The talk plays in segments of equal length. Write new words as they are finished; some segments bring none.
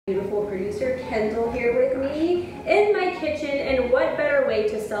Beautiful producer Kendall here with me in my kitchen, and what better way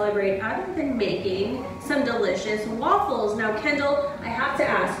to celebrate other than making some delicious waffles. Now Kendall, I have to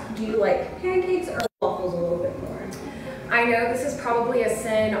ask, do you like pancakes or waffles a little bit more? I know this is probably a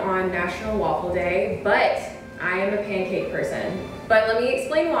sin on National Waffle Day, but I am a pancake person. But let me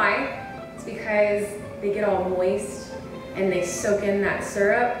explain why. It's because they get all moist and they soak in that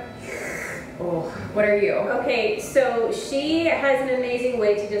syrup. Oh, what are you? Okay, so she has an amazing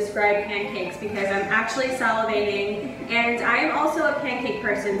way to describe pancakes because I'm actually salivating, and I am also a pancake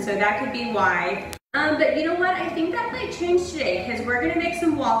person, so that could be why. But you know what? I think that might change today because we're gonna make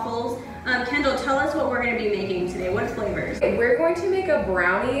some waffles. Kendall, tell us what we're gonna be making today. What flavors? We're going to make a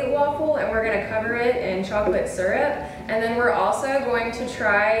brownie waffle, and we're gonna cover it in chocolate syrup. And then we're also going to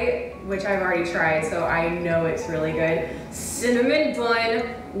try, which I've already tried, so I know it's really good, cinnamon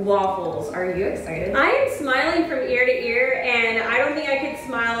bun waffles. Are you excited? I am smiling from ear to ear, and I don't think I could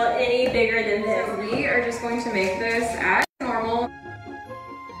smile any bigger than this. So we are just going to make this as normal.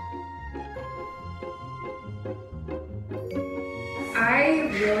 I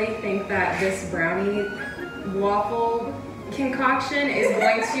really think that this brownie waffle concoction is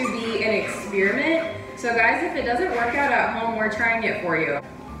going to be an experiment. So guys, if it doesn't work out at home, we're trying it for you.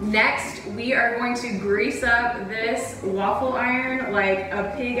 Next, we are going to grease up this waffle iron like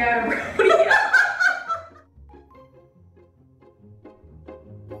a pig at a rodeo.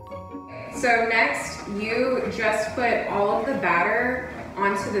 So next, you just put all of the batter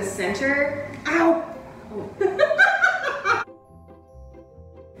onto the center. Ow!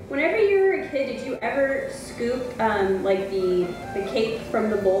 Whenever you were a kid, did you ever scoop like the cake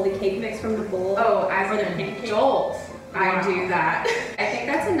from the bowl, the cake mix from the bowl? Oh, as an adult, I do that. I think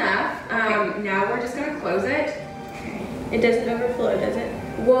that's enough. Okay. Now we're just gonna close it. Okay. It doesn't overflow, does it?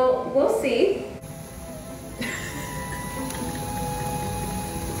 Well, we'll see.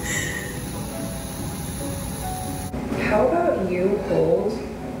 How about you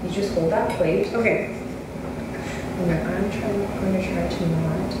just hold that plate. Okay. I'm going to try to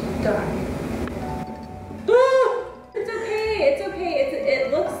not die. It's okay, it's okay.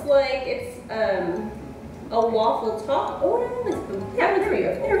 It looks like it's a waffle top. Oh no, it's Yeah, there we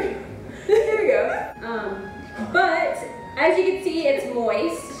go. There we go. But as you can see, it's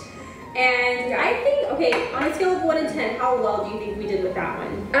moist. And I think, okay, on a scale of 1 to 10, how well do you think we did with that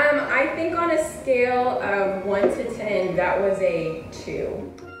one? I think on a scale of 1 to 10, that was a 2.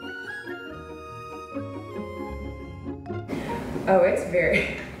 Oh, it's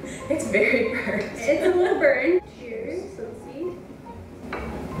very burnt. It's a little burnt. Cheers. Let's see.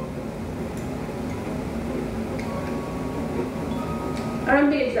 I don't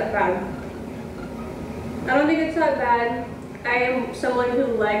think it's that bad. I don't think it's that bad. I am someone who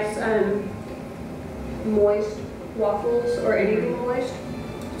likes moist waffles or anything moist.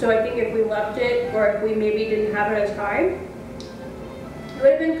 So I think if we left it, or if we maybe didn't have it as high, it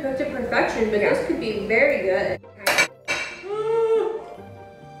would have been cooked to perfection, but this could be very good.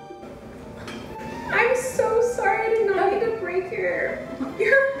 I'm so sorry, I did not mean to break your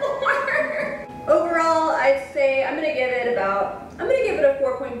floor. Overall, I'd say I'm gonna give it a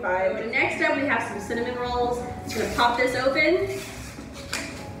 4.5. And next up, we have some cinnamon rolls. Just gonna pop this open.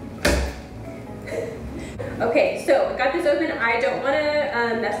 Okay, so I got this open. I don't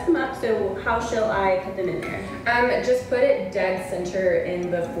wanna mess them up, so how shall I put them in there? Just put it dead center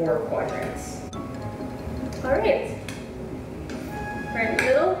in the 4 quadrants. All right. Right in the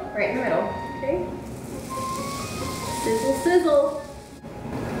middle? Right in the middle. Okay. Sizzle, sizzle.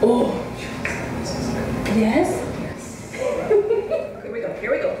 Oh. Yes? Yes. Here we go,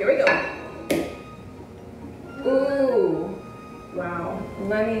 here we go, here we go. Ooh. Wow.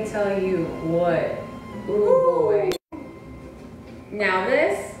 Let me tell you what. Ooh boy. Now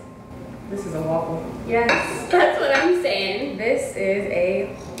this is a waffle. Yes, that's what I'm saying. This is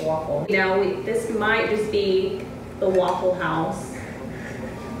a waffle. Now, this might just be the Waffle House.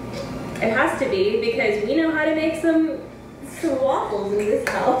 It has to be because we know how to make some waffles in this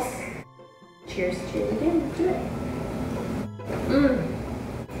house. Cheers, cheers again. Let's do it.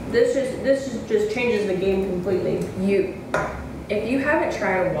 This just changes the game completely. If you haven't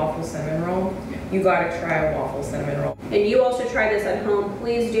tried a waffle cinnamon roll, you gotta try a waffle cinnamon roll. And you also try this at home,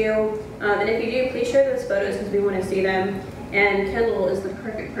 please do. And if you do, please share those photos because we want to see them. And Kendall is the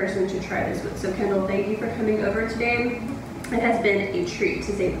perfect person to try this with. So Kendall, thank you for coming over today. It has been a treat,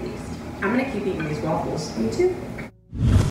 to say the least. I'm gonna keep eating these waffles. Me too.